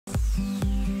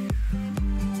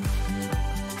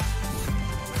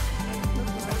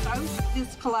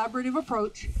collaborative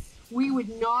approach, we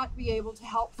would not be able to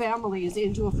help families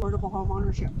into affordable home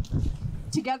ownership.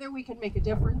 Together we can make a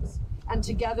difference, and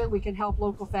together we can help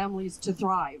local families to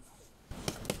thrive.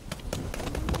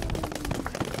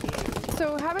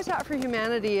 So Habitat for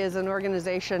Humanity is an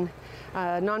organization,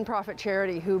 a nonprofit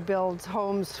charity who builds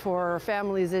homes for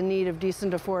families in need of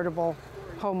decent, affordable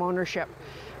home ownership.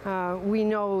 We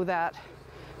know that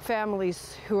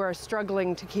families who are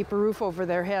struggling to keep a roof over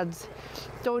their heads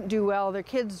don't do well, their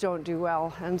kids don't do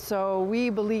well, and so we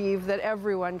believe that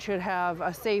everyone should have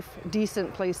a safe,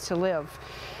 decent place to live,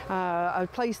 a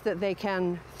place that they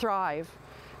can thrive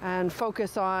and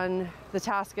focus on the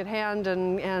task at hand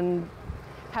and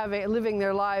living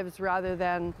their lives rather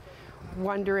than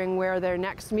wondering where their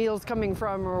next meal's coming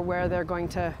from or where they're going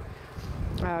to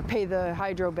pay the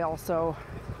hydro bill. So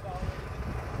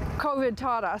COVID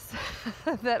taught us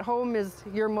that home is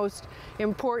your most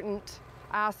important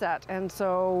asset, and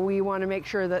so we want to make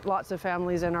sure that lots of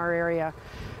families in our area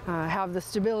have the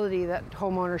stability that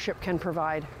home ownership can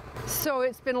provide. So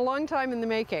it's been a long time in the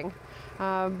making,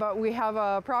 but we have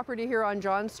a property here on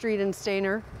John Street in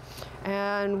Stayner,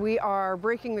 and we are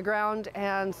breaking the ground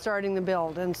and starting the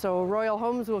build. And so Royal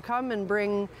Homes will come and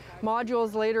bring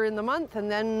modules later in the month, and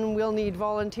then we'll need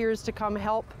volunteers to come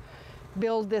help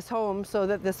build this home so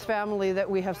that this family that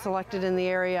we have selected in the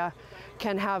area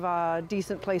can have a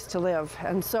decent place to live.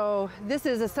 And so this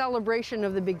is a celebration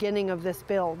of the beginning of this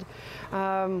build,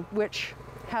 which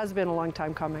has been a long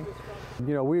time coming.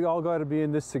 You know, we all got to be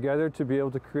in this together to be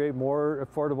able to create more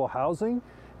affordable housing.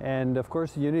 And of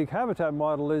course, the unique habitat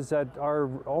model is that our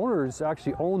owners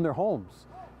actually own their homes.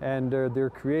 And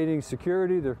they're creating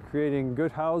security, they're creating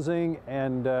good housing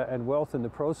and wealth in the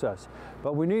process.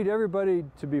 But we need everybody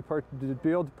to be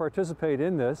able to participate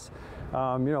in this.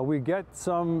 You know, we get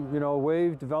some, you know,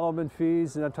 waived development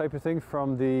fees and that type of thing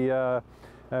from the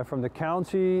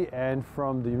county and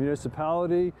from the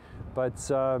municipality. But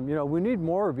you know, we need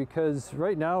more, because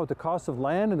right now with the cost of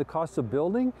land and the cost of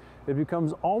building, it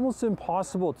becomes almost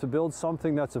impossible to build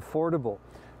something that's affordable.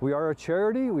 We are a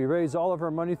charity. We raise all of our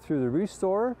money through the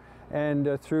Restore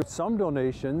and through some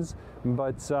donations,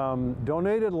 but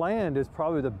donated land is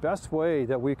probably the best way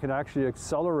that we can actually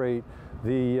accelerate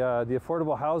the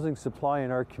affordable housing supply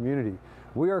in our community.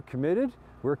 We are committed.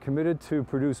 We're committed to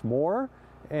produce more,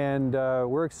 and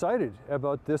we're excited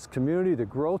about this community, the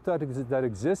growth that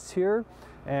exists here,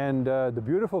 and the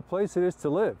beautiful place it is to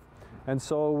live. And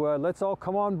so let's all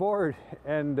come on board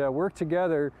and work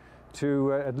together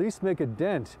to at least make a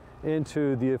dent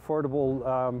into the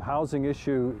affordable housing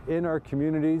issue in our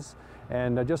communities.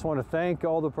 And I just want to thank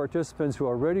all the participants who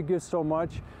already give so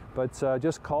much, but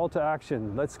just call to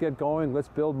action. Let's get going, let's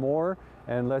build more,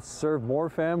 and let's serve more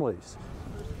families.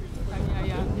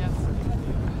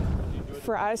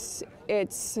 For us,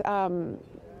 it's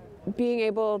being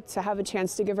able to have a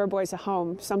chance to give our boys a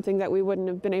home, something that we wouldn't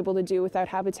have been able to do without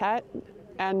Habitat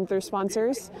and their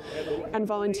sponsors and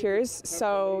volunteers.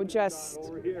 So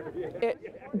just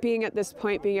being at this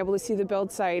point, being able to see the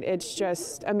build site, it's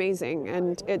just amazing,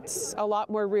 and it's a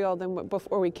lot more real than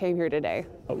before we came here today.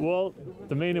 Well,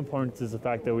 the main importance is the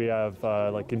fact that we have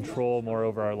like control more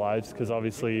over our lives, because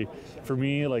obviously for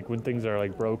me, like when things are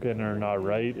like broken or not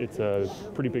right, it's a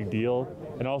pretty big deal.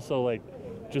 And also like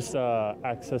just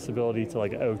accessibility to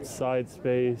like outside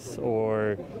space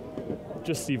or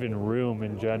just even room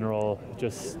in general.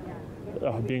 Just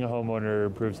being a homeowner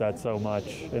improves that so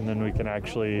much, and then we can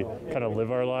actually kind of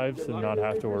live our lives and not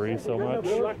have to worry so much.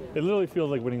 It literally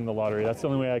feels like winning the lottery. That's the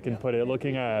only way I can put it.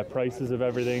 Looking at prices of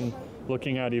everything,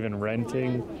 looking at even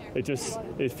renting,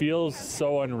 it feels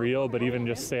so unreal. But even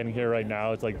just standing here right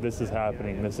now, it's like this is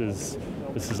happening. This is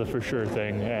a for sure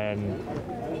thing, and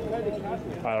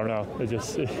I don't know. It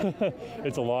just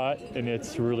it's a lot, and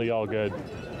it's really all good.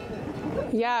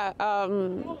 Yeah,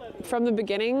 from the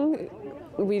beginning,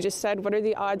 we just said, what are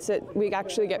the odds that we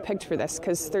actually get picked for this?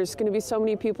 Because there's going to be so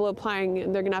many people applying,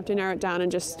 and they're going to have to narrow it down,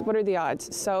 and just what are the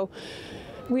odds? So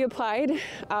we applied.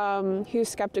 He was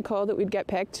skeptical that we'd get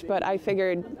picked, but I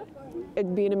figured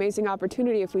it'd be an amazing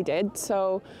opportunity if we did.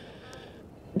 So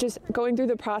just going through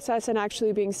the process and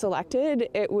actually being selected,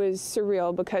 it was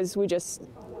surreal, because we just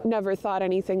never thought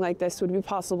anything like this would be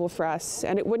possible for us,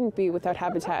 and it wouldn't be without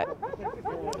Habitat.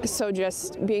 So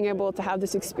just being able to have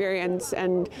this experience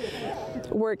and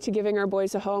work to giving our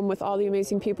boys a home with all the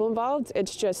amazing people involved,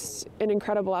 it's just an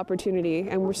incredible opportunity,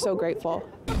 and we're so grateful.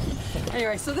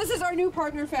 Anyway, so this is our new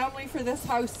partner family for this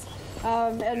house,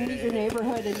 and meet your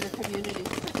neighborhood and your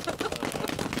community.